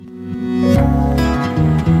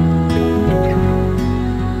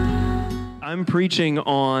preaching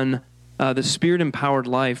on the Spirit-empowered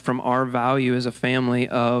life from our value as a family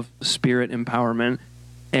of Spirit empowerment.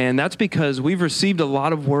 And that's because we've received a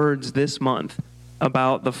lot of words this month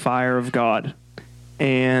about the fire of God.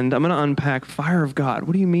 And I'm going to unpack fire of God.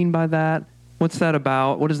 What do you mean by that? What's that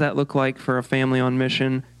about? What does that look like for a family on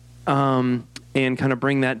mission? And kind of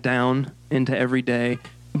bring that down into every day.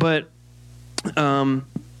 But, I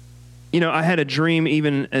had a dream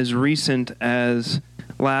even as recent as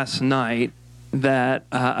last night that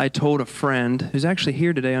I told a friend who's actually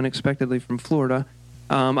here today unexpectedly from Florida.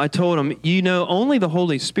 I told him, only the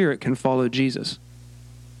Holy Spirit can follow Jesus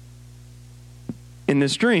in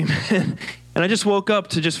this dream. And I just woke up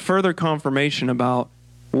to just further confirmation about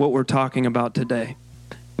what we're talking about today.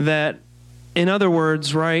 That, in other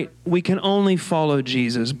words, right, we can only follow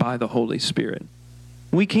Jesus by the Holy Spirit.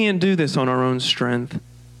 We can't do this on our own strength.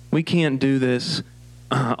 We can't do this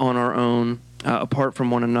on our own, apart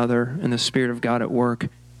from one another and the Spirit of God at work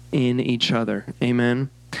in each other. Amen?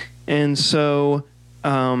 And so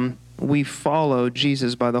we follow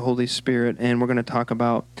Jesus by the Holy Spirit, and we're going to talk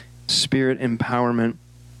about Spirit empowerment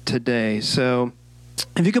today. So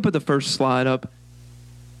if you could put the first slide up,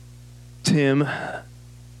 Tim.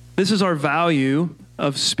 This is our value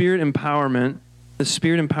of Spirit empowerment, the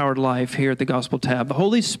Spirit-empowered life here at the Gospel Tab. The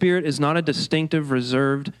Holy Spirit is not a distinctive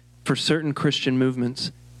reserved for certain Christian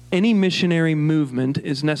movements. Any missionary movement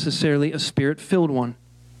is necessarily a Spirit-filled one.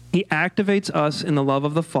 He activates us in the love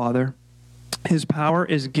of the Father. His power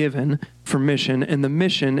is given for mission, and the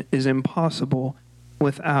mission is impossible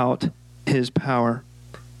without His power.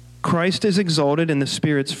 Christ is exalted in the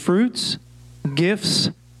Spirit's fruits,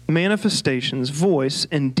 gifts, manifestations, voice,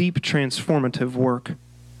 and deep transformative work.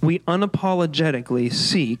 We unapologetically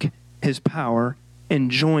seek His power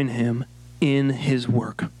and join Him in His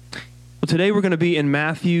work. Well, today we're going to be in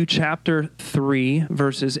Matthew chapter 3,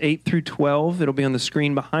 verses 8 through 12. It'll be on the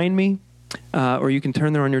screen behind me, or you can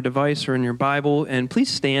turn there on your device or in your Bible, and please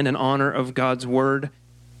stand in honor of God's Word.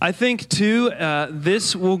 I think, too,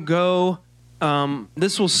 this will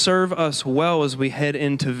serve us well as we head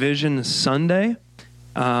into Vision Sunday.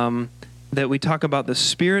 That we talk about the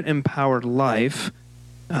Spirit-empowered life,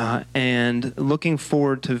 and looking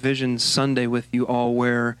forward to Vision Sunday with you all,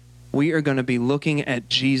 where we are going to be looking at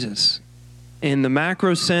Jesus. In the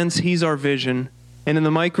macro sense, He's our vision, and in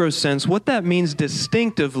the micro sense, what that means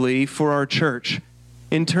distinctively for our church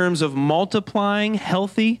in terms of multiplying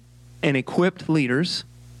healthy and equipped leaders,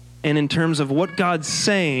 and in terms of what God's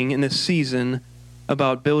saying in this season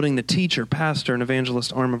about building the teacher, pastor, and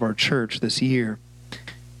evangelist arm of our church this year.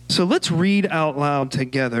 So let's read out loud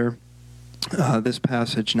together this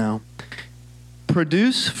passage now.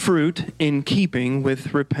 Produce fruit in keeping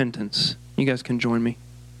with repentance. You guys can join me.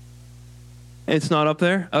 It's not up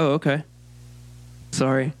there? Oh, okay.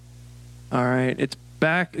 Sorry. All right. It's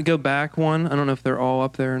back. Go back one. I don't know if they're all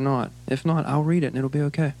up there or not. If not, I'll read it and it'll be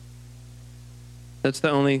okay. That's the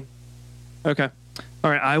only... Okay.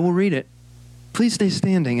 All right. I will read it. Please stay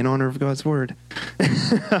standing in honor of God's Word.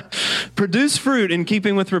 Produce fruit in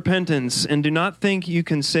keeping with repentance, and do not think you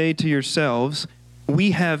can say to yourselves,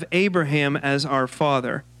 we have Abraham as our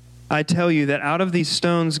father. I tell you that out of these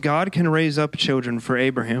stones God can raise up children for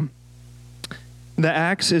Abraham. The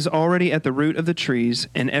axe is already at the root of the trees,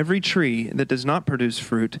 and every tree that does not produce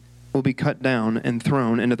fruit will be cut down and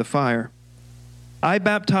thrown into the fire. I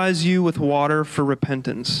baptize you with water for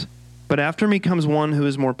repentance. But after me comes one who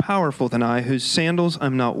is more powerful than I, whose sandals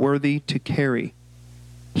I'm not worthy to carry.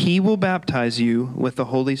 He will baptize you with the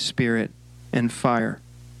Holy Spirit and fire.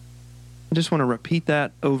 I just want to repeat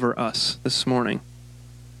that over us this morning.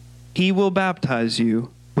 He will baptize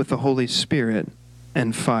you with the Holy Spirit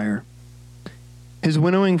and fire. His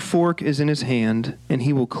winnowing fork is in his hand, and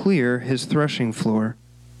he will clear his threshing floor,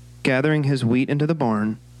 gathering his wheat into the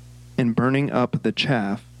barn and burning up the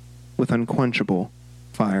chaff with unquenchable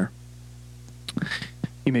fire.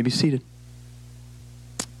 You may be seated.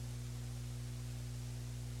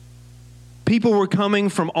 People were coming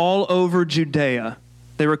from all over Judea.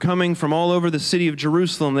 They were coming from all over the city of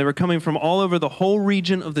Jerusalem. They were coming from all over the whole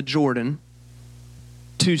region of the Jordan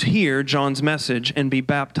to hear John's message and be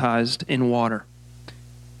baptized in water.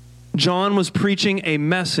 John was preaching a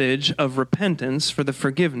message of repentance for the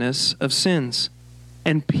forgiveness of sins.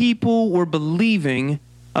 And people were believing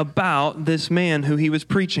about this man who he was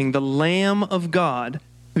preaching, the Lamb of God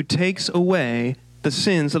who takes away the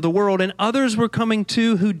sins of the world. And others were coming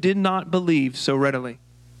too who did not believe so readily.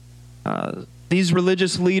 These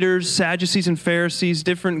religious leaders, Sadducees and Pharisees,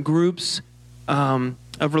 different groups of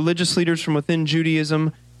religious leaders from within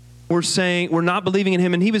Judaism were not believing in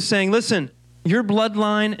him. And he was saying, listen, your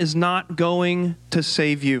bloodline is not going to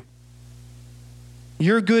save you.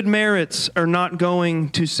 Your good merits are not going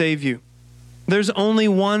to save you. There's only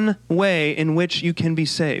one way in which you can be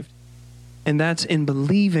saved, and that's in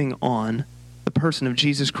believing on the person of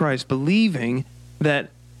Jesus Christ, believing that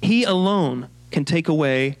he alone can take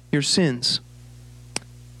away your sins.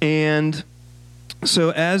 And so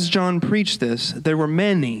as John preached this, there were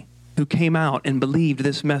many who came out and believed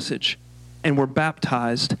this message and were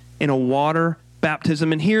baptized in a water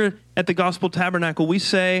baptism. And here at the Gospel Tabernacle, we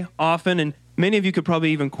say often, and many of you could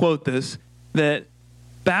probably even quote this, that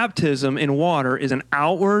baptism in water is an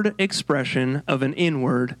outward expression of an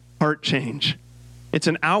inward heart change. It's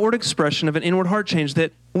an outward expression of an inward heart change,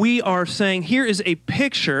 that we are saying, here is a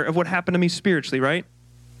picture of what happened to me spiritually, right?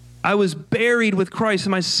 I was buried with Christ,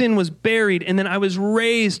 and my sin was buried, and then I was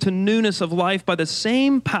raised to newness of life by the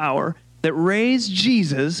same power that raised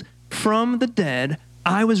Jesus from the dead.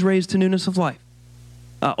 I was raised to newness of life.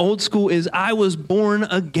 Old school is I was born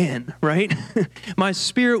again, right? My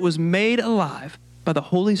spirit was made alive by the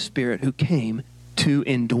Holy Spirit who came to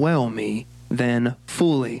indwell me then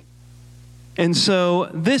fully. And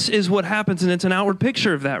so this is what happens, and it's an outward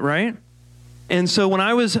picture of that, right? And so when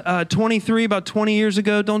I was 23, about 20 years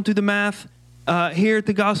ago, don't do the math, here at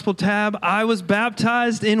the Gospel Tab, I was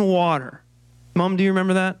baptized in water. Mom, do you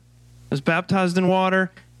remember that? I was baptized in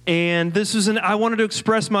water, and this was I wanted to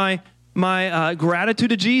express my gratitude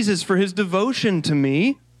to Jesus for his devotion to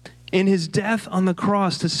me in his death on the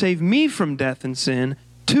cross to save me from death and sin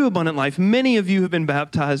to abundant life. Many of you have been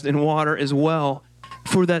baptized in water as well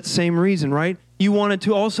for that same reason, right? You wanted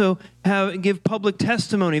to also give public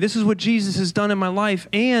testimony. This is what Jesus has done in my life,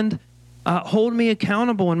 and hold me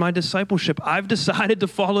accountable in my discipleship. I've decided to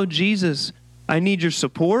follow Jesus. I need your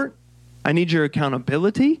support. I need your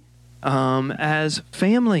accountability as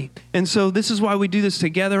family. And so this is why we do this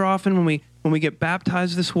together often when we get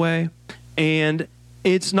baptized this way. And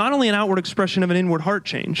it's not only an outward expression of an inward heart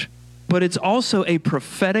change, but it's also a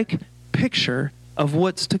prophetic picture of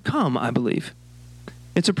what's to come, I believe.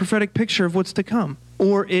 It's a prophetic picture of what's to come,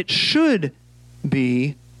 or it should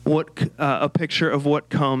be a picture of what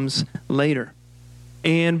comes later.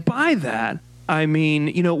 And by that, I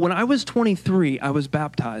mean, when I was 23, I was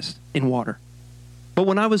baptized in water. But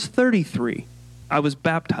when I was 33, I was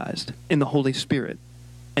baptized in the Holy Spirit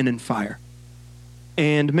and in fire.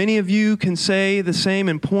 And many of you can say the same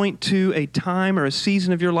and point to a time or a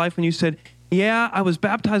season of your life when you said, yeah, I was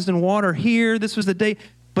baptized in water here. This was the day.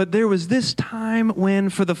 But there was this time when,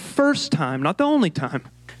 for the first time, not the only time,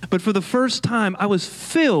 but for the first time, I was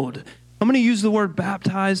filled. I'm going to use the word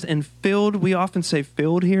baptized and filled. We often say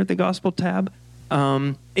filled here at the Gospel Tab.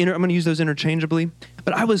 I'm going to use those interchangeably.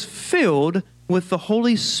 But I was filled with the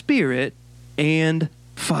Holy Spirit and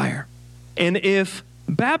fire. And if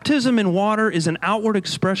baptism in water is an outward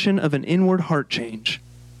expression of an inward heart change,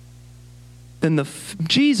 then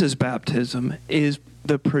Jesus' baptism is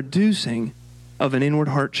the producing of an inward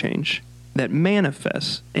heart change that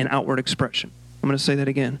manifests in outward expression. I'm going to say that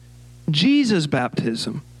again. Jesus'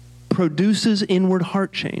 baptism produces inward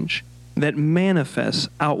heart change that manifests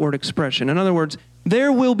outward expression. In other words,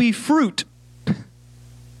 there will be fruit.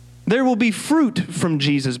 There will be fruit from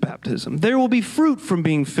Jesus' baptism. There will be fruit from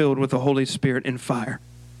being filled with the Holy Spirit and fire.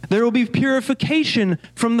 There will be purification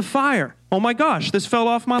from the fire. Oh my gosh, this fell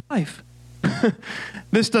off my life.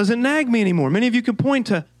 This doesn't nag me anymore. Many of you could point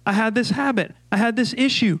to, I had this habit. I had this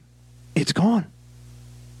issue. It's gone.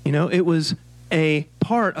 It was a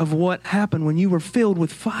part of what happened when you were filled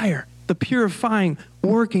with fire, the purifying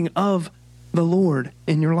working of the Lord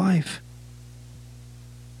in your life.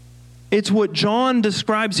 It's what John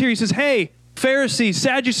describes here. He says, hey, Pharisees,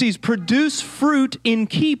 Sadducees, produce fruit in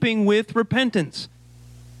keeping with repentance.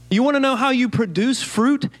 You want to know how you produce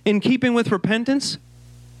fruit in keeping with repentance?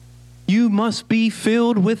 You must be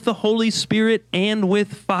filled with the Holy Spirit and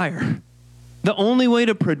with fire. The only way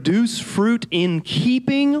to produce fruit in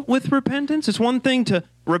keeping with repentance, it's one thing to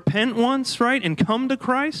repent once, right, and come to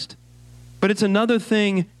Christ, but it's another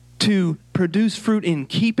thing to produce fruit in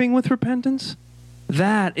keeping with repentance.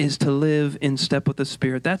 That is to live in step with the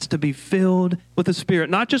Spirit. That's to be filled with the Spirit,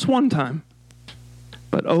 not just one time,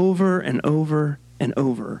 but over and over and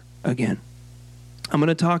over again. I'm going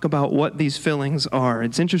to talk about what these fillings are.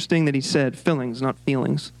 It's interesting that he said fillings, not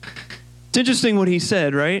feelings. It's interesting what he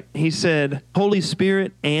said, right? He said Holy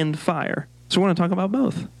Spirit and fire. So we're going to talk about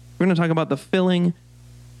both. We're going to talk about the filling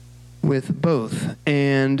with both.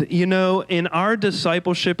 And, in our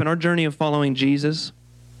discipleship, in our journey of following Jesus,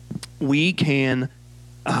 we can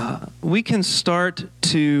start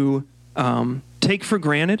to take for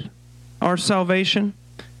granted our salvation.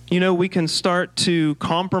 We can start to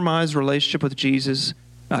compromise relationship with Jesus,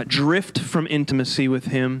 drift from intimacy with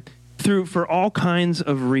him, for all kinds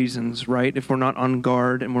of reasons, right? If we're not on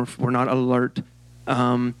guard and we're not alert.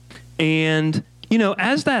 And,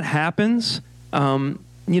 as that happens, and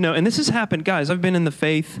this has happened, guys, I've been in the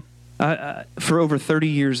faith for over 30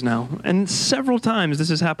 years now. And several times this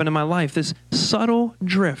has happened in my life. This subtle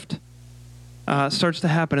drift starts to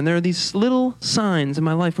happen. And there are these little signs in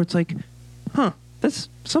my life where it's like,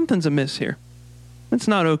 something's amiss here. That's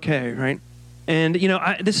not okay, right? And,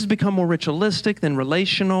 this has become more ritualistic than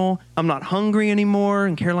relational. I'm not hungry anymore.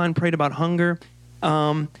 And Caroline prayed about hunger.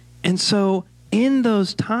 And so in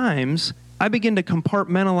those times, I begin to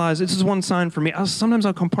compartmentalize. This is one sign for me. Sometimes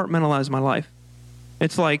I'll compartmentalize my life.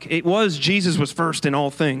 It's like Jesus was first in all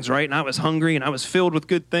things, right? And I was hungry and I was filled with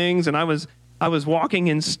good things and I was walking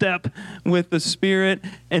in step with the Spirit.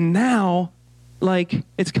 And now,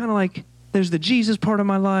 it's kind of like there's the Jesus part of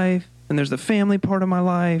my life and there's the family part of my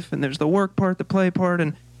life and there's the work part, the play part.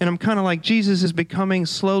 And I'm kind of like Jesus is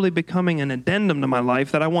slowly becoming an addendum to my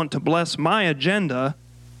life that I want to bless my agenda.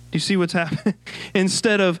 Do you see what's happening?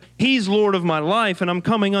 Instead of he's Lord of my life and I'm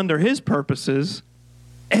coming under his purposes.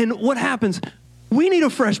 And what happens? We need a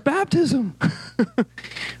fresh baptism.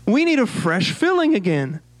 We need a fresh filling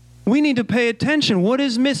again. We need to pay attention. What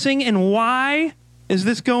is missing and why is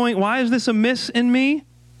this amiss in me?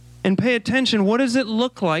 And pay attention. What does it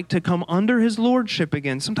look like to come under his lordship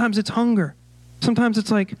again? Sometimes it's hunger. Sometimes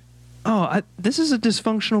it's like, this is a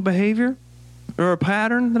dysfunctional behavior or a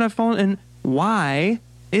pattern that I've fallen in. Why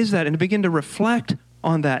is that? And to begin to reflect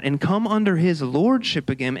on that and come under his lordship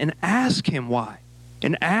again and ask him why.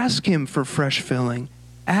 And ask him for fresh filling.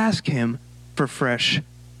 Ask him for fresh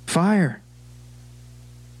fire.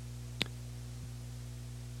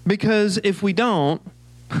 Because if we don't,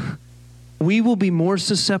 we will be more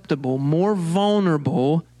susceptible, more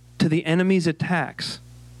vulnerable to the enemy's attacks.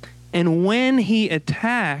 And when he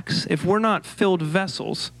attacks, if we're not filled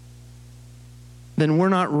vessels, then we're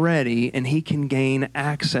not ready and he can gain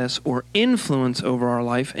access or influence over our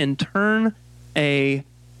life and turn a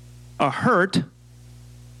hurt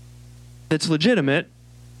that's legitimate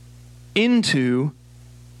into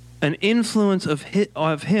an influence of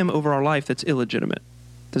him over our life that's illegitimate.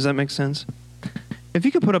 Does that make sense? If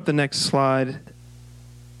you could put up the next slide,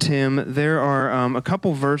 Tim, there are a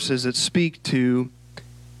couple verses that speak to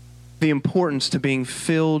the importance to being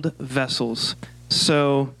filled vessels.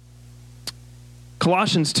 So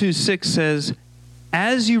Colossians 2:6 says,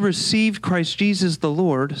 as you received Christ Jesus the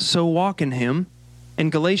Lord, so walk in him.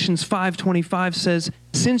 And Galatians 5:25 says,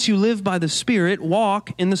 since you live by the Spirit,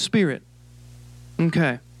 walk in the Spirit.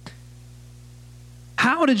 Okay.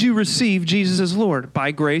 How did you receive Jesus as Lord?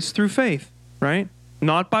 By grace through faith, right?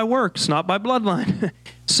 Not by works, not by bloodline.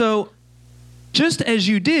 So just as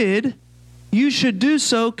you did, you should do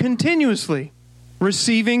so continuously,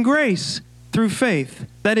 receiving grace through faith.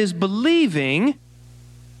 That is believing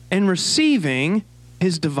and receiving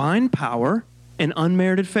his divine power and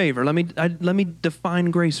unmerited favor. Let me define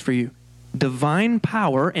grace for you. Divine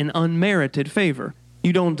power and unmerited favor.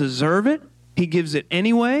 You don't deserve it. He gives it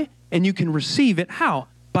anyway, and you can receive it. How?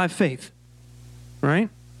 By faith, right?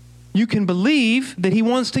 You can believe that he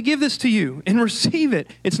wants to give this to you and receive it.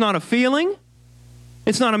 It's not a feeling.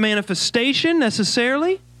 It's not a manifestation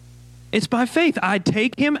necessarily. It's by faith. I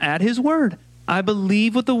take him at his word. I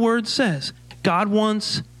believe what the word says. God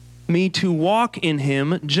wants me to walk in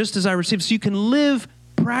him just as I receive. So you can live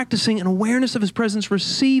practicing an awareness of his presence,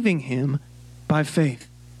 receiving him by faith.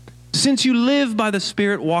 Since you live by the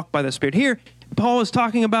Spirit, walk by the Spirit. Here, Paul is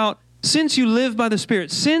talking about since you live by the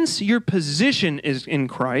Spirit, since your position is in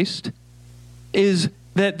Christ, is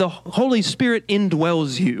that the Holy Spirit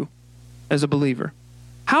indwells you as a believer.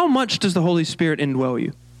 How much does the Holy Spirit indwell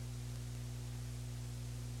you?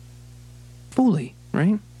 Fully,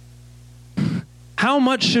 right? How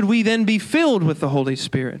much should we then be filled with the Holy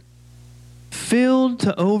Spirit? Filled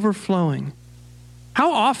to overflowing.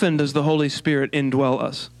 How often does the Holy Spirit indwell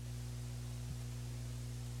us?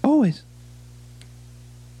 Always.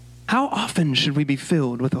 How often should we be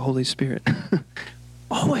filled with the Holy Spirit?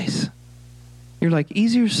 Always. You're like,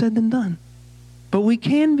 easier said than done. But we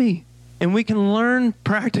can be. And we can learn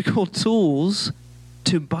practical tools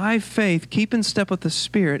to, by faith, keep in step with the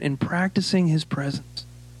Spirit in practicing his presence,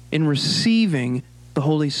 in receiving the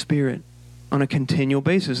Holy Spirit on a continual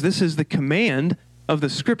basis. This is the command of the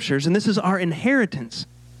Scriptures, and this is our inheritance.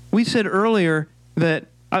 We said earlier that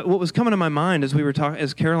what was coming to my mind as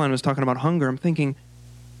as Caroline was talking about hunger, I'm thinking,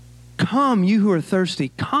 come, you who are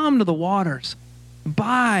thirsty, come to the waters.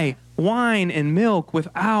 Buy wine and milk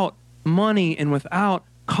without money and without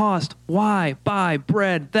cost. Why buy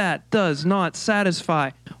bread that does not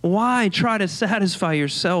satisfy? Why try to satisfy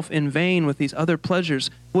yourself in vain with these other pleasures?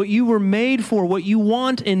 What you were made for, what you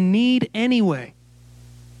want and need anyway,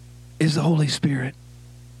 is the Holy Spirit,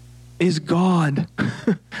 is God,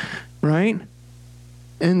 right?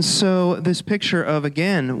 And so this picture of,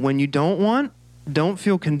 again, when you don't want, don't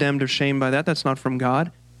feel condemned or shamed by that. That's not from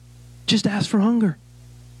God. Just ask for hunger.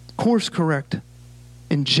 Course correct.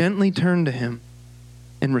 And gently turn to him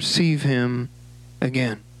and receive him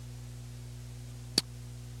again.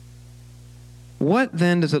 What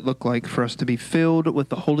then does it look like for us to be filled with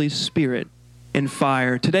the Holy Spirit and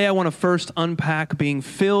fire? Today I want to first unpack being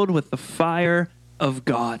filled with the fire of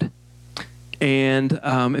God. And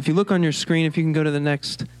if you look on your screen, if you can go to the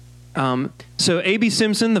next. So A.B.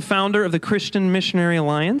 Simpson, the founder of the Christian Missionary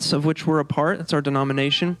Alliance, of which we're a part, that's our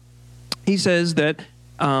denomination, he says that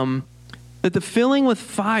that the filling with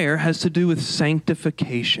fire has to do with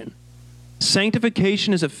sanctification.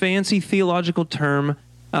 Sanctification is a fancy theological term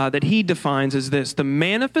that he defines as this: the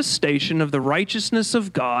manifestation of the righteousness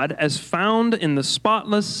of God as found in the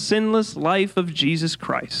spotless, sinless life of Jesus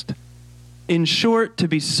Christ. In short, to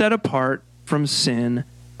be set apart from sin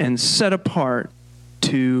and set apart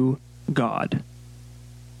to God.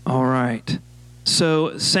 All right.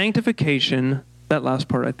 So sanctification, that last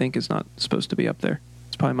part I think is not supposed to be up there.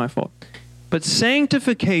 It's probably my fault. But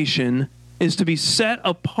sanctification is to be set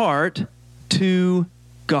apart to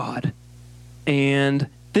God. And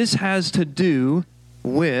this has to do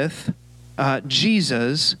with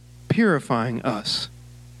Jesus purifying us.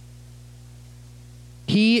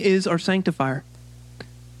 He is our sanctifier.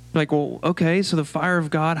 Like, well, okay, so the fire of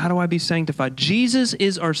God, how do I be sanctified? Jesus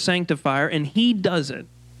is our sanctifier, and he does it.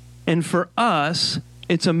 And for us,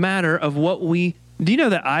 it's a matter of what we... Do you know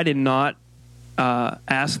that I did not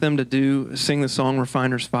ask them to sing the song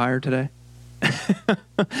Refiner's Fire today?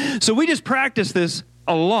 So we just practiced this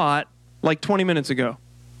a lot like 20 minutes ago.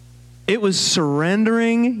 It was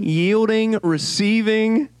surrendering, yielding,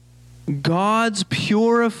 receiving God's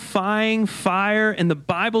purifying fire. And the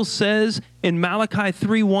Bible says in Malachi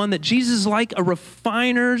 3:1 that Jesus is like a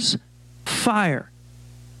refiner's fire.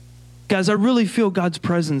 Guys, I really feel God's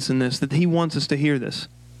presence in this, that he wants us to hear this.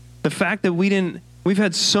 The fact that we've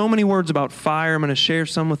had so many words about fire. I'm going to share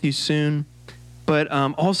some with you soon. But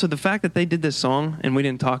also the fact that they did this song and we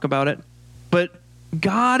didn't talk about it. But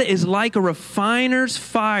God is like a refiner's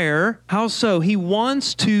fire. How so? He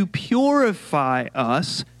wants to purify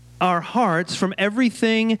us, our hearts, from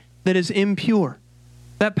everything that is impure.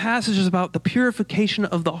 That passage is about the purification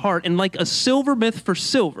of the heart. And like a silversmith for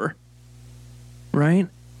silver, right?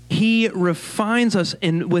 He refines us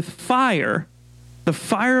with fire, the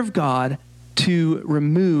fire of God, to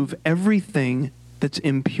remove everything that's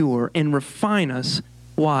impure and refine us.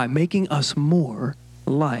 Why? Making us more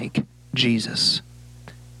like Jesus.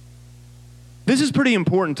 This is pretty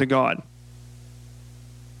important to God.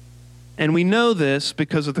 And we know this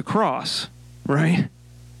because of the cross, right?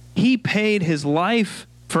 He paid his life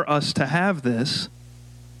for us to have this,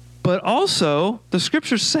 but also the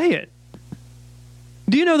scriptures say it.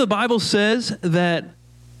 Do you know the Bible says that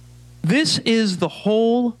this is the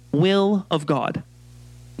whole will of God,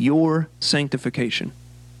 your sanctification?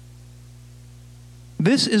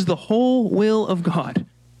 This is the whole will of God,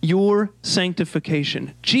 your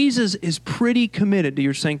sanctification. Jesus is pretty committed to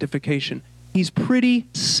your sanctification. He's pretty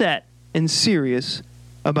set and serious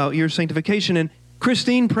about your sanctification. And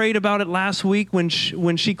Christine prayed about it last week when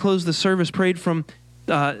she closed the service, prayed from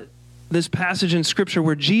this passage in Scripture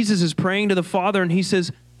where Jesus is praying to the Father and he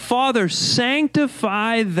says, Father,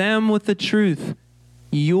 sanctify them with the truth.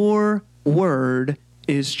 Your word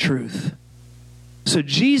is truth. So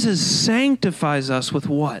Jesus sanctifies us with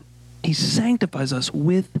what? He sanctifies us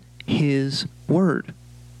with his word.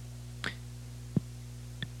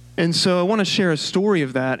 And so I want to share a story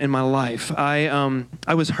of that in my life. I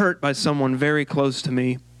was hurt by someone very close to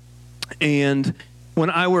me, and when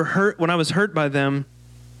I was hurt by them,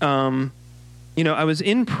 I was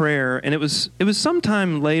in prayer, and it was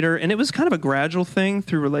sometime later, and it was kind of a gradual thing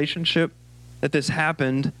through relationship that this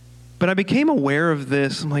happened. But I became aware of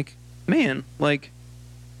this. I'm like, man, like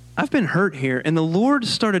I've been hurt here, and the Lord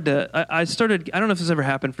started to. I don't know if this ever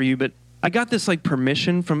happened for you, but I got this like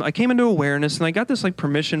permission I came into awareness, and I got this like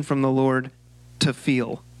permission from the Lord to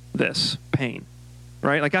feel this pain,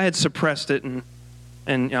 right? Like I had suppressed it and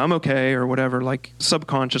I'm okay or whatever, like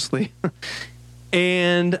subconsciously.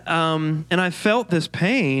 and I felt this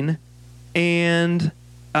pain and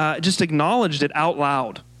just acknowledged it out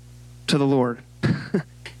loud to the Lord.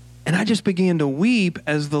 And I just began to weep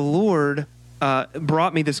as the Lord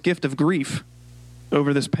brought me this gift of grief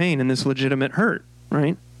over this pain and this legitimate hurt.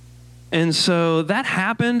 right? And so that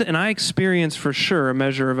happened, and I experienced for sure a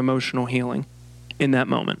measure of emotional healing in that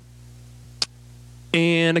moment.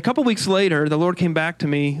 And a couple weeks later, the Lord came back to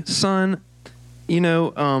me, son,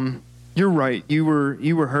 you're right. You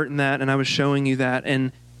were hurting that, and I was showing you that.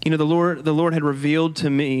 And the Lord had revealed to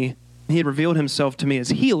me, He had revealed Himself to me as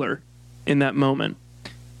healer in that moment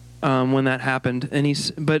when that happened. And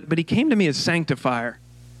but He came to me as sanctifier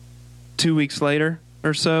 2 weeks later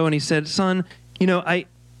or so, and He said, son, I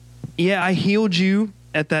healed you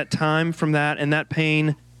at that time from that, and that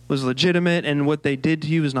pain was legitimate, and what they did to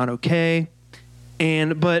you is not okay.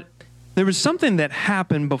 But there was something that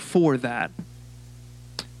happened before that.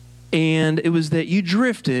 And it was that you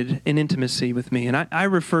drifted in intimacy with me. And I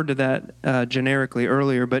referred to that generically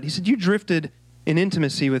earlier, but He said, you drifted in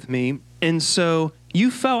intimacy with me. And so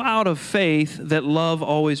you fell out of faith that love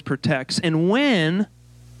always protects. And when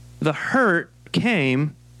the hurt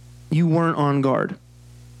came, you weren't on guard.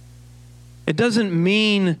 It doesn't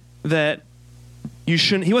mean that you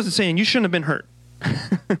shouldn't, He wasn't saying you shouldn't have been hurt.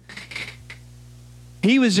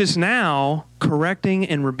 He was just now correcting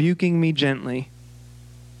and rebuking me gently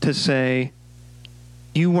to say,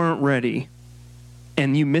 you weren't ready,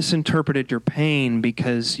 and you misinterpreted your pain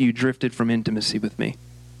because you drifted from intimacy with me.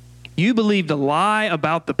 You believed a lie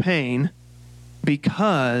about the pain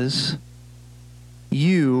because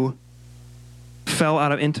you fell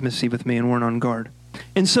out of intimacy with me and weren't on guard.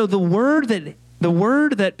 And so the word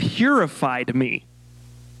that purified me,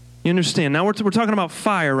 you understand? Now we're talking about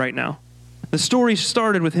fire right now. The story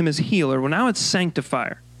started with Him as healer. Well, now it's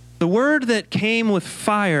sanctifier. The word that came with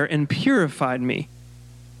fire and purified me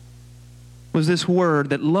was this word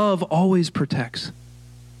that love always protects.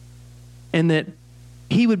 And that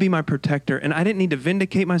He would be my protector. And I didn't need to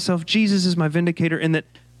vindicate myself. Jesus is my vindicator. And that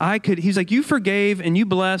He's like, you forgave and you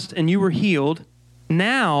blessed and you were healed.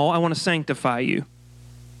 Now I want to sanctify you.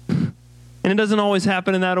 And it doesn't always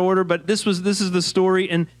happen in that order, but this is the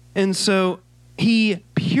story. And so He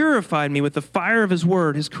purified me with the fire of His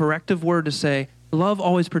word, His corrective word to say, love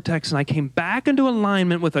always protects. And I came back into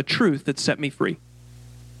alignment with a truth that set me free.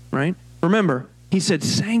 Right? Remember, He said,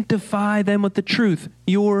 sanctify them with the truth.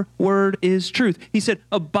 Your word is truth. He said,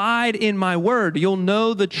 abide in my word. You'll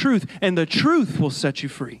know the truth, and the truth will set you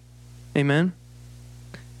free. Amen?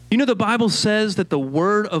 The Bible says that the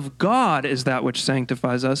word of God is that which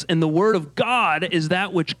sanctifies us, and the word of God is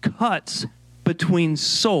that which cuts between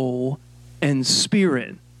soul and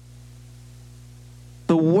spirit.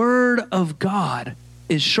 The word of God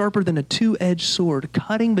is sharper than a two-edged sword,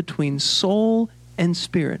 cutting between soul and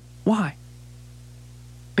spirit. Why?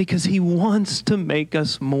 Because He wants to make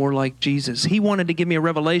us more like Jesus. He wanted to give me a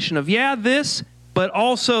revelation of, this, but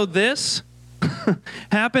also this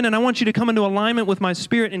happened, and I want you to come into alignment with my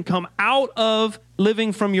spirit and come out of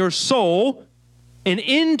living from your soul and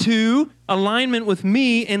into alignment with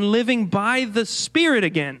me and living by the Spirit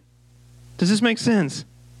again. Does this make sense?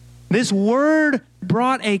 This word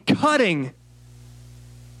brought a cutting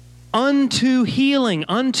unto healing,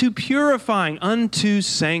 unto purifying, unto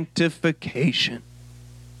sanctification.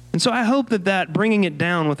 And so I hope that bringing it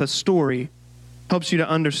down with a story helps you to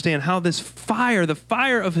understand how this fire, the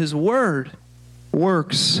fire of His word,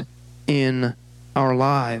 works in our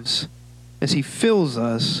lives as He fills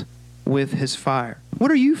us with His fire.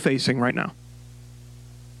 What are you facing right now?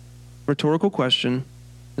 Rhetorical question.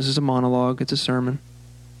 This is a monologue. It's a sermon.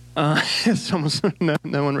 It's almost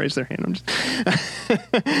no one raised their hand.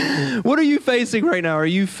 What are you facing right now? Are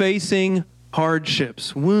you facing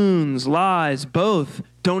hardships, wounds, lies, both?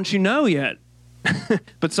 Don't you know yet?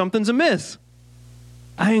 But something's amiss.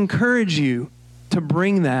 I encourage you to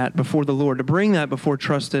bring that before the Lord, to bring that before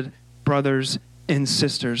trusted brothers and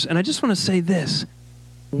sisters. And I just want to say this.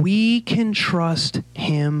 We can trust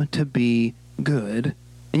Him to be good.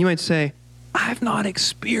 And you might say, I've not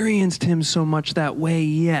experienced Him so much that way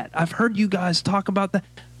yet. I've heard you guys talk about that.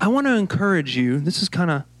 I want to encourage you, this is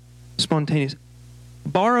kind of spontaneous,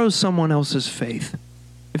 borrow someone else's faith.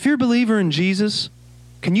 If you're a believer in Jesus,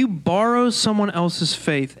 can you borrow someone else's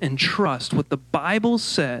faith and trust what the Bible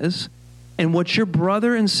says and what your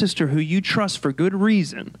brother and sister who you trust for good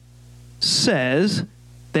reason says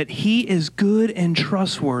that He is good and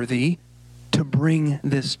trustworthy to bring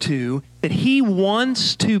this to, that He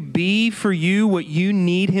wants to be for you what you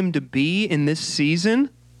need Him to be in this season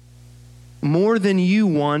more than you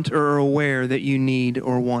want or are aware that you need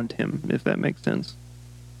or want Him, if that makes sense.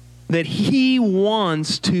 That He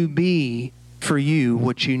wants to be for you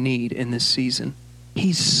what you need in this season.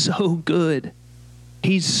 He's so good.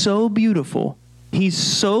 He's so beautiful. He's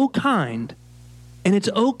so kind. And it's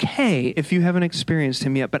okay if you haven't experienced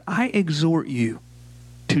Him yet, but I exhort you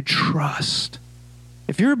to trust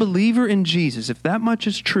if you're a believer in Jesus, if that much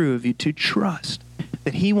is true of you, to trust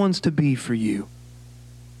that he wants to be for you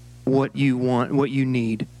what you want, what you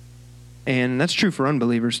need. And that's true for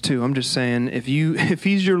unbelievers too. I'm just saying, if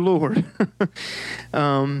he's your Lord,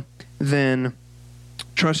 then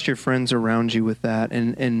trust your friends around you with that,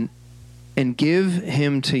 and give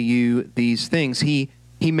him to you these things. He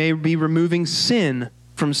may be removing sin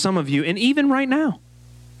from some of you, and even right now,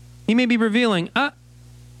 he may be revealing,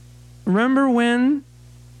 remember when,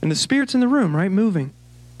 and the Spirit's in the room, right, moving,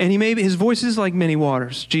 and his voice is like many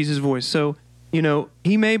waters, Jesus' voice. So,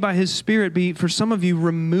 he may by his Spirit be, for some of you,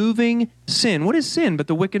 removing sin. What is sin but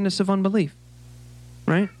the wickedness of unbelief,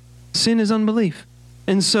 right? Sin is unbelief.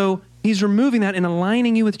 And so he's removing that and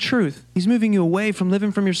aligning you with truth. He's moving you away from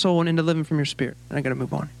living from your soul and into living from your spirit. And I got to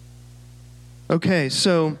move on. Okay,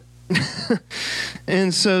 so,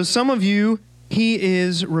 and so some of you, he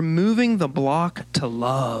is removing the block to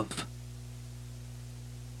love.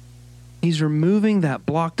 He's removing that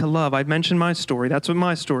block to love. I mentioned my story. That's what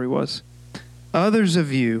my story was. Others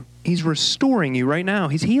of you, he's restoring you right now.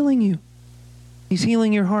 He's healing you. He's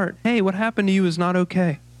healing your heart. Hey, what happened to you is not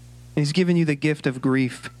okay. And he's given you the gift of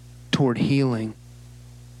grief toward healing.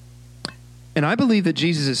 And I believe that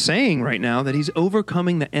Jesus is saying right now that he's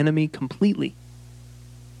overcoming the enemy completely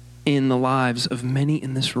in the lives of many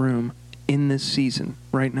in this room, in this season,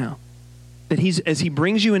 right now. That as he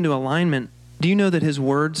brings you into alignment, do you know that his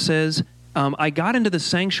word says, I got into the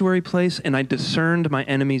sanctuary place and I discerned my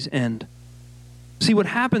enemy's end. See, what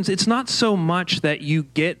happens, it's not so much that you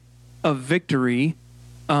get a victory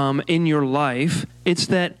in your life. It's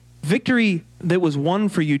that victory that was won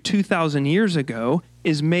for you 2,000 years ago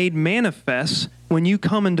is made manifest when you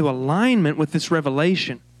come into alignment with this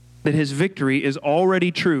revelation that his victory is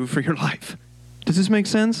already true for your life. Does this make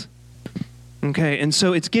sense? Okay, and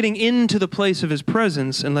so it's getting into the place of his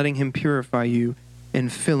presence and letting him purify you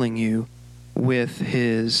and filling you with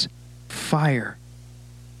his fire.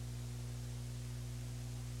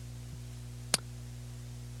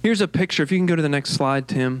 Here's a picture. If you can go to the next slide,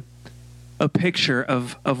 Tim. A picture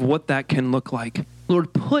of what that can look like.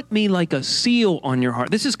 Lord, put me like a seal on your heart.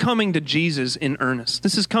 This is coming to Jesus in earnest.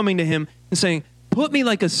 This is coming to him and saying, put me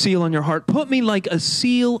like a seal on your heart. Put me like a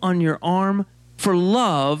seal on your arm, for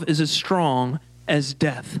love is as strong as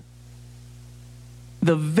death.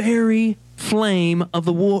 The very flame of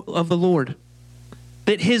the Lord.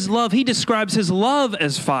 That his love, he describes his love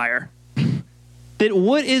as fire. That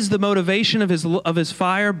what is the motivation of his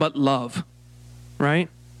fire but love, right?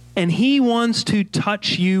 And he wants to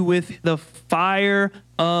touch you with the fire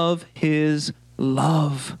of his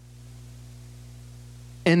love.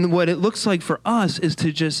 And what it looks like for us is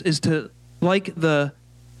to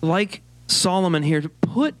like Solomon here, to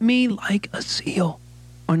put me like a seal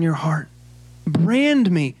on your heart.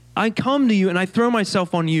 Brand me. I come to you and I throw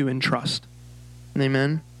myself on you in trust.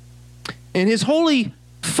 Amen. And his holy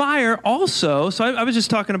fire also, so I was just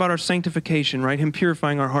talking about our sanctification, right? Him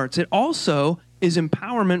purifying our hearts. It also is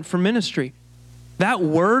empowerment for ministry. That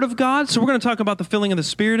word of God, so we're going to talk about the filling of the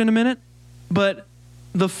Spirit in a minute, but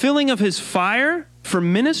the filling of his fire for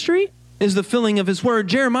ministry is the filling of his word.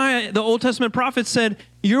 Jeremiah, the Old Testament prophet, said,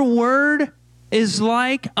 your word is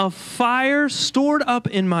like a fire stored up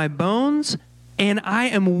in my bones, and I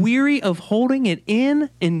am weary of holding it in.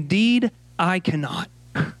 Indeed, I cannot.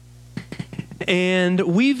 And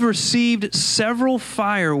we've received several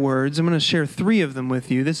fire words. I'm going to share 3 of them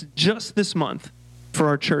with you just this month for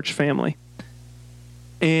our church family.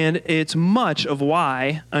 And it's much of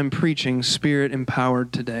why I'm preaching Spirit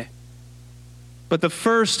Empowered today. But the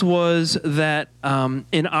first was that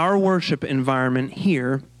in our worship environment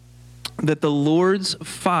here, that the Lord's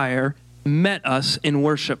fire met us in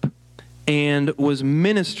worship and was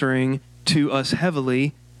ministering to us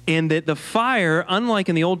heavily. And that the fire, unlike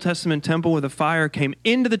in the Old Testament temple where the fire came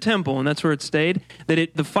into the temple and that's where it stayed,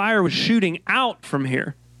 that the fire was shooting out from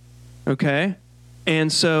here. Okay?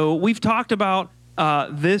 And so we've talked about a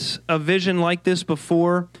vision like this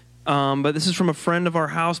before, but this is from a friend of our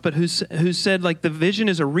house, but who said like the vision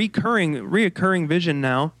is a reoccurring vision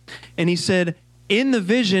now. And he said, in the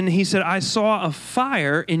vision, he said, I saw a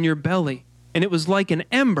fire in your belly, and it was like an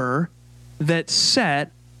ember that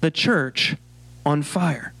set the church on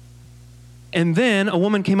fire. And then a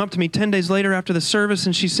woman came up to me 10 days later after the service,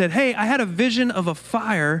 and she said, hey, I had a vision of a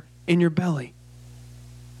fire in your belly.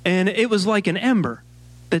 And it was like an ember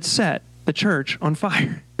that set the church on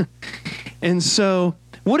fire. And so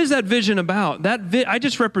what is that vision about? I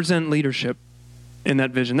just represent leadership in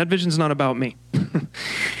that vision. That vision's not about me.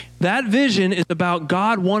 That vision is about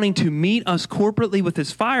God wanting to meet us corporately with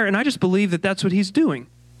his fire, and I just believe that that's what he's doing.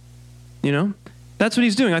 You know? That's what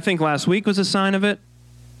he's doing. I think last week was a sign of it.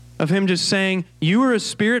 of him just saying, you are a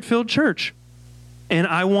Spirit-filled church, and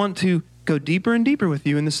I want to go deeper and deeper with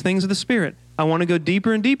you in the things of the Spirit. I want to go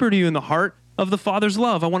deeper and deeper to you in the heart of the Father's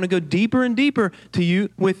love. I want to go deeper and deeper to you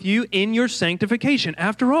with you in your sanctification.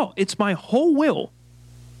 After all, it's my whole will.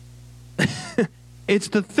 It's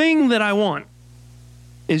the thing that I want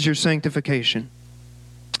is your sanctification.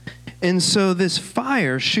 And so this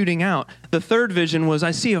fire shooting out, the third vision was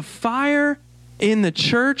I see a fire in the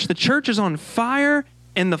church. The church is on fire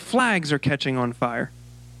and the flags are catching on fire.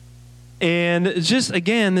 And it's just,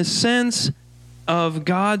 again, this sense of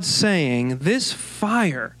God saying, this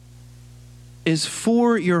fire is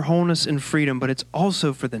for your wholeness and freedom, but it's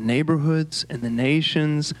also for the neighborhoods and the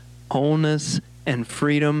nations, wholeness and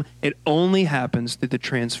freedom. It only happens through the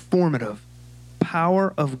transformative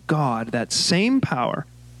power of God, that same power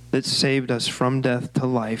that saved us from death to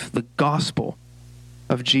life, the gospel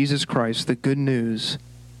of Jesus Christ, the good news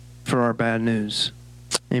for our bad news.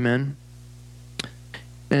 Amen.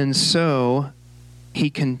 And so he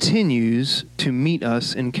continues to meet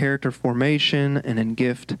us in character formation and in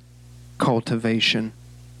gift cultivation.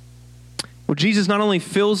 Well, Jesus not only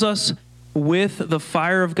fills us with the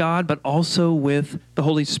fire of God, but also with the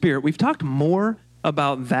Holy Spirit. We've talked more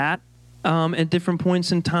about that at different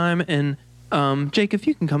points in time. And Jake, if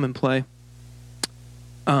you can come and play.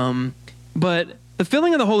 But the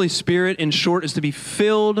filling of the Holy Spirit, in short, is to be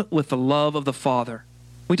filled with the love of the Father.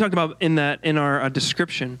 We talked about in our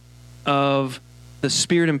description of the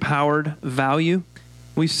Spirit-empowered value.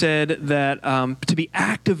 We said that to be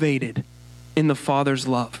activated in the Father's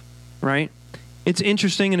love, right? It's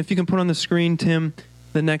interesting, and if you can put on the screen, Tim,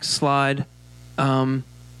 the next slide, that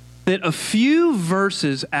a few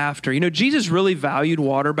verses after, Jesus really valued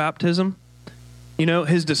water baptism.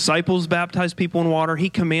 His disciples baptized people in water. He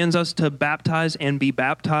commands us to baptize and be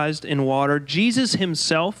baptized in water. Jesus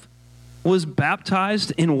himself was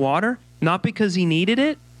baptized in water, not because he needed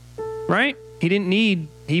it, right?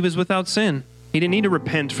 He was without sin. He didn't need to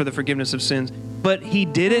repent for the forgiveness of sins, but he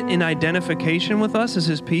did it in identification with us as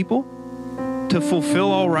his people to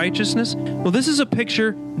fulfill all righteousness. Well, this is a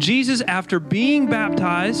picture. Jesus, after being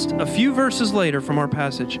baptized, a few verses later from our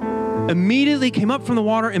passage, immediately came up from the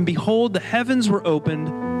water, and behold, the heavens were opened,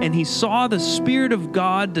 and he saw the Spirit of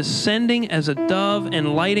God descending as a dove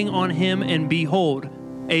and lighting on him, and behold,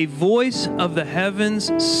 a voice of the heavens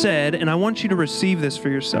said, and I want you to receive this for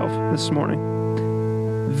yourself this morning,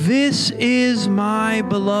 "This is my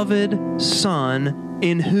beloved Son,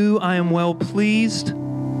 in whom I am well pleased."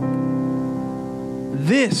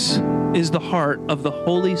 This is the heart of the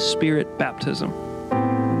Holy Spirit baptism.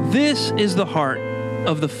 This is the heart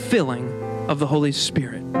of the filling of the Holy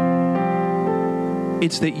Spirit.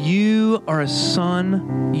 It's that you are a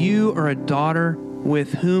son, you are a daughter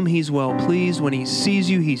with whom he's well pleased. When he sees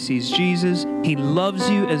you, he sees Jesus. He loves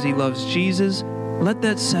you as he loves Jesus. Let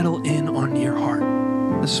that settle in on your heart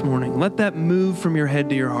this morning. Let that move from your head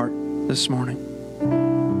to your heart this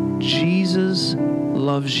morning. Jesus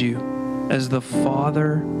loves you as the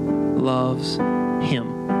Father loves him.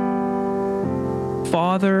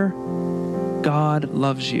 Father, God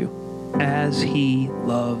loves you as he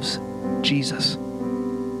loves Jesus.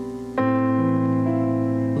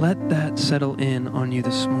 Let that settle in on you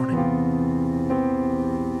this morning.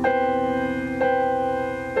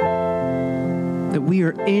 That we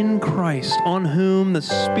are in Christ, on whom the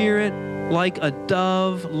Spirit, like a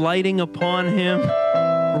dove lighting upon him,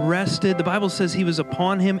 rested. The Bible says he was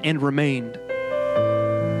upon him and remained.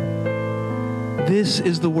 This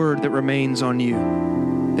is the word that remains on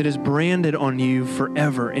you, that is branded on you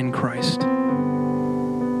forever in Christ.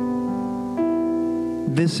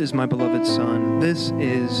 This is my beloved Son. This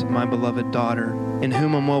is my beloved daughter, in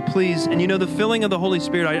whom I'm well pleased. And the filling of the Holy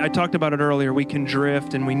Spirit, I talked about it earlier. We can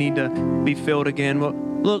drift and we need to be filled again. Well,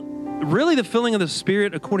 look, really the filling of the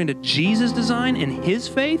Spirit, according to Jesus' design and his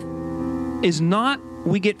faith, is not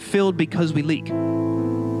we get filled because we leak.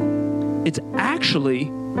 It's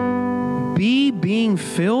actually being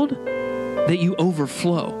filled that you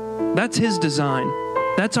overflow. That's his design.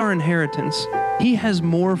 That's our inheritance. He has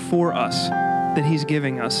more for us that he's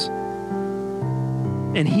giving us.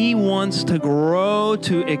 And he wants to grow,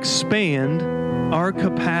 to expand our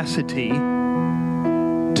capacity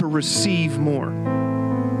to receive more.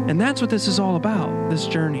 And that's what this is all about, this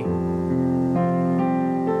journey.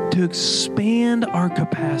 To expand our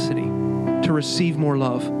capacity to receive more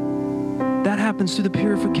love. That happens through the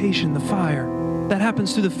purification, the fire. That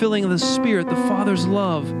happens through the filling of the Spirit, the Father's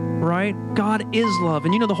love, right? God is love.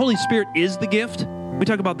 And the Holy Spirit is the gift. We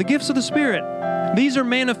talk about the gifts of the Spirit. These are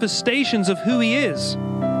manifestations of who he is.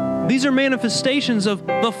 These are manifestations of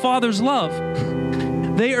the Father's love.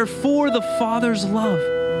 They are for the Father's love.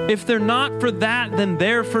 If they're not for that, then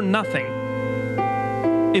they're for nothing.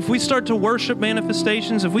 If we start to worship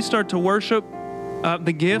manifestations, if we start to worship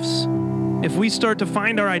the gifts, if we start to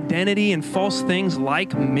find our identity in false things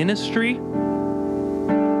like ministry,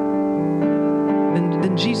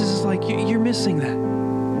 then Jesus is like, you're missing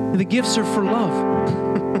that. The gifts are for love,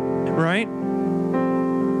 right?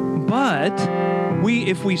 But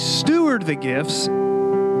if we steward the gifts,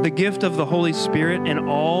 the gift of the Holy Spirit and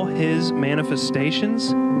all his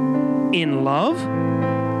manifestations in love,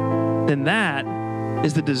 then that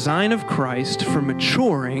is the design of Christ for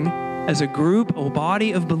maturing as a group, a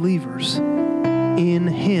body of believers in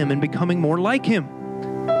him and becoming more like him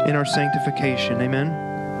in our sanctification. Amen?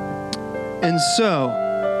 And so,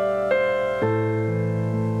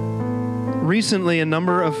 recently a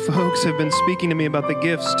number of folks have been speaking to me about the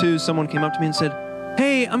gifts too. Someone came up to me and said,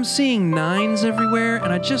 hey, I'm seeing 9s everywhere,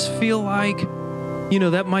 and I just feel like,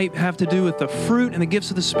 that might have to do with the fruit and the gifts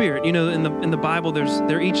of the Spirit. In the Bible,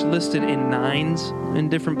 they're each listed in 9s in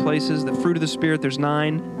different places. The fruit of the Spirit, there's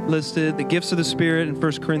 9 listed. The gifts of the Spirit in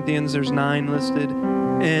 1 Corinthians, there's 9 listed.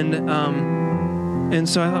 And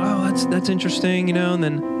so I thought, oh, that's interesting, and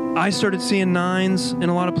then I started seeing 9s in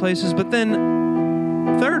a lot of places. But then,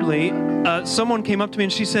 thirdly, someone came up to me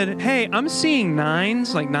and she said, hey, I'm seeing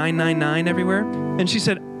 9s, like 999 everywhere. And she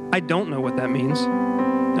said, I don't know what that means.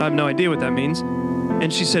 I have no idea what that means.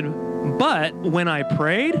 And she said, but when I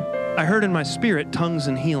prayed, I heard in my spirit tongues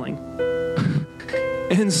and healing.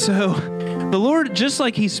 And so the Lord, just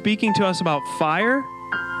like he's speaking to us about fire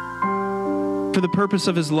for the purpose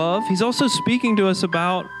of his love, he's also speaking to us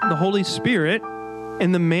about the Holy Spirit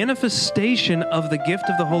and the manifestation of the gift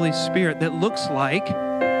of the Holy Spirit that looks like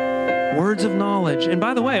words of knowledge. And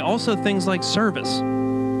by the way, also things like service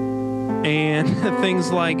and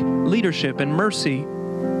things like leadership and mercy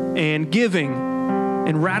and giving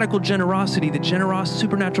and radical generosity, the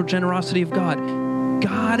supernatural generosity of God.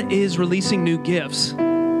 God is releasing new gifts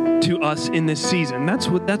to us in this season. That's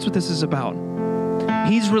what this is about.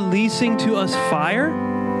 He's releasing to us fire,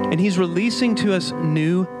 and he's releasing to us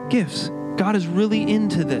new gifts. God is really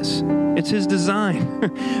into this. It's his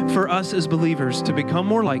design for us as believers to become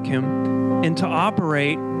more like him and to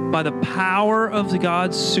operate by the power of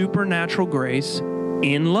God's supernatural grace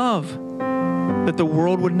in love, that the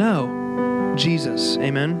world would know Jesus.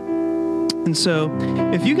 Amen? And so,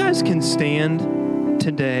 if you guys can stand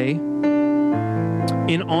today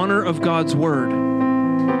in honor of God's word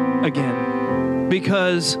again,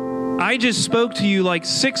 because I just spoke to you like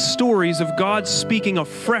 6 stories of God speaking a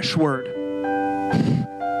fresh word,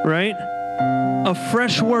 right? A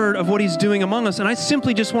fresh word of what he's doing among us. And I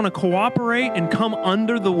simply just want to cooperate and come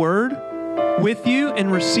under the word with you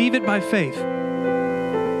and receive it by faith.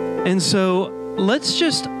 And so let's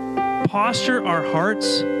just posture our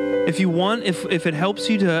hearts. If you want, if it helps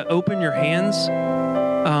you to open your hands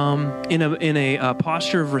in a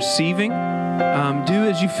posture of receiving, do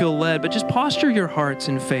as you feel led, but just posture your hearts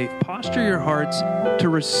in faith. Posture your hearts to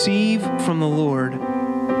receive from the Lord.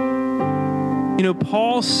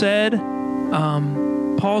 Paul said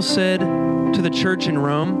to the church in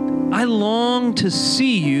Rome, I long to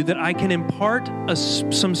see you that I can impart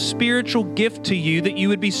some spiritual gift to you that you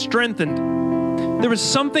would be strengthened. There was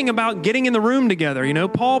something about getting in the room together.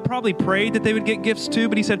 Paul probably prayed that they would get gifts too,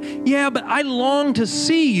 but he said, yeah, but I long to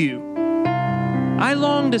see you. I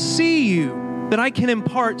long to see you that I can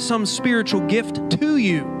impart some spiritual gift to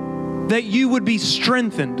you, that you would be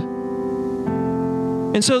strengthened.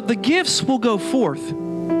 And so the gifts will go forth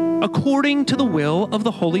according to the will of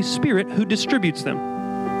the Holy Spirit who distributes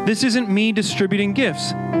them. This isn't me distributing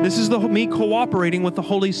gifts. This is me cooperating with the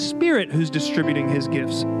Holy Spirit who's distributing his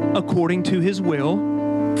gifts according to his will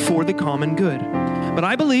for the common good. But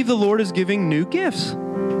I believe the Lord is giving new gifts.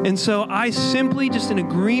 And so I simply, just in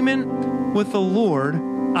agreement with the Lord,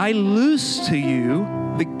 I loose to you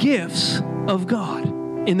the gifts of God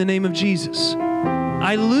in the name of Jesus.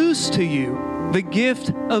 I loose to you the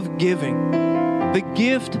gift of giving, the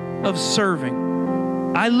gift of serving.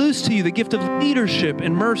 I loose to you the gift of leadership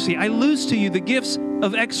and mercy. I loose to you the gifts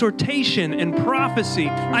of exhortation and prophecy.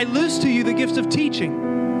 I loose to you the gift of teaching.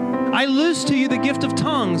 I loose to you the gift of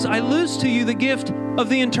tongues. I loose to you the gift of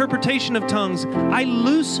the interpretation of tongues. I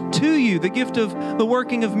loose to you the gift of the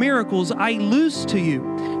working of miracles. I loose to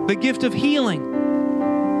you the gift of healing.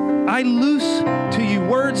 I loose to you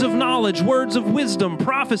words of knowledge, words of wisdom,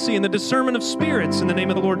 prophecy, and the discernment of spirits in the name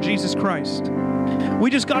of the Lord Jesus Christ. We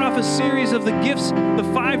just got off a series of the gifts, the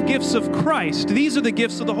 5 gifts of Christ. These are the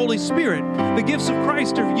gifts of the Holy Spirit. The gifts of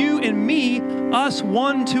Christ are you and me, us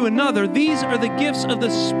one to another. These are the gifts of the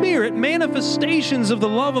Spirit, manifestations of the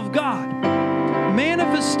love of God.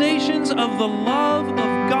 manifestations of the love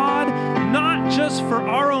of God, not just for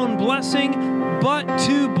our own blessing, but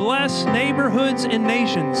to bless neighborhoods and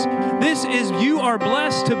nations. You are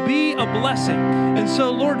blessed to be a blessing. And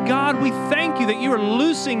so, Lord God, we thank you that you are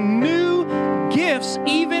loosing new gifts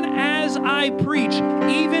even as I preach,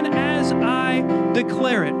 even as I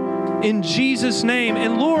declare it. In Jesus' name.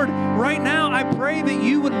 And Lord, right now I pray that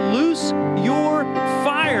you would loose your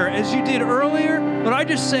fire as you did earlier. But I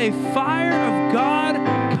just say, fire of God,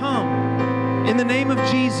 come in the name of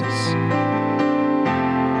Jesus.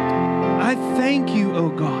 I thank you, oh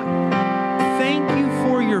God. Thank you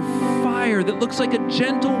for your fire that looks like a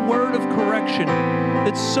gentle word of correction,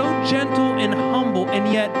 that's so gentle and humble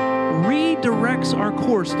and yet redirects our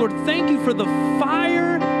course. Lord, thank you for the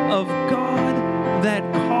fire of God that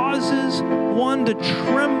causes one to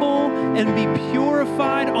tremble and be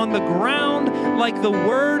purified on the ground like the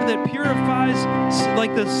word that purifies,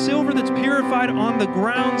 like the silver that's purified on the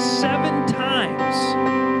ground 7 times.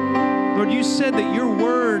 Lord, you said that your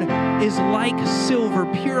word is like silver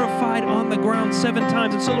purified on the ground 7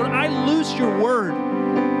 times. And so, Lord, I loose your word.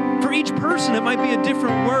 For each person, it might be a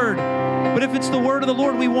different word. But if it's the word of the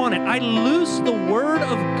Lord, we want it. I loose the word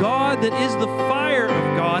of God that is the fire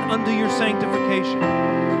of God unto your sanctification.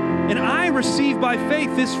 And I receive by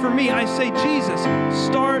faith this for me. I say, Jesus,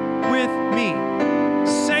 start with me.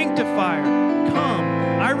 Sanctifier, come.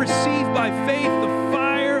 I receive by faith the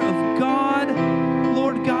fire of God.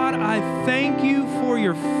 Lord God, I thank you for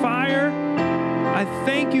your fire. I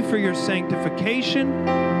thank you for your sanctification.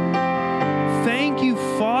 Thank you,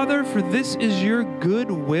 Father, for this is your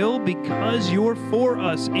good will because you're for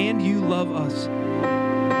us and you love us.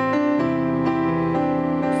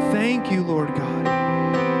 Thank you, Lord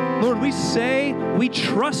God. Lord, we say we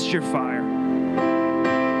trust your fire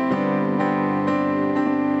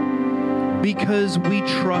because we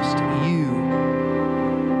trust you.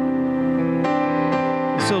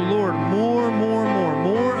 So, Lord, more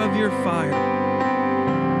of your fire.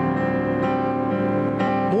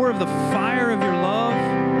 More of the fire of your love.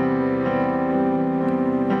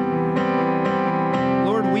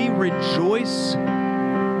 Lord, we rejoice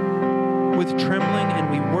with trembling and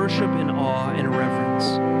we worship in awe and reverence.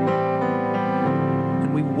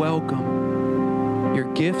 And we welcome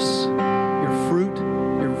your gifts, your fruit,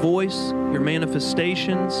 your voice, your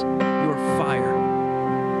manifestations, your fire.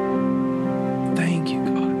 Thank you,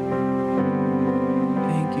 God.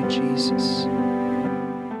 Thank you, Jesus.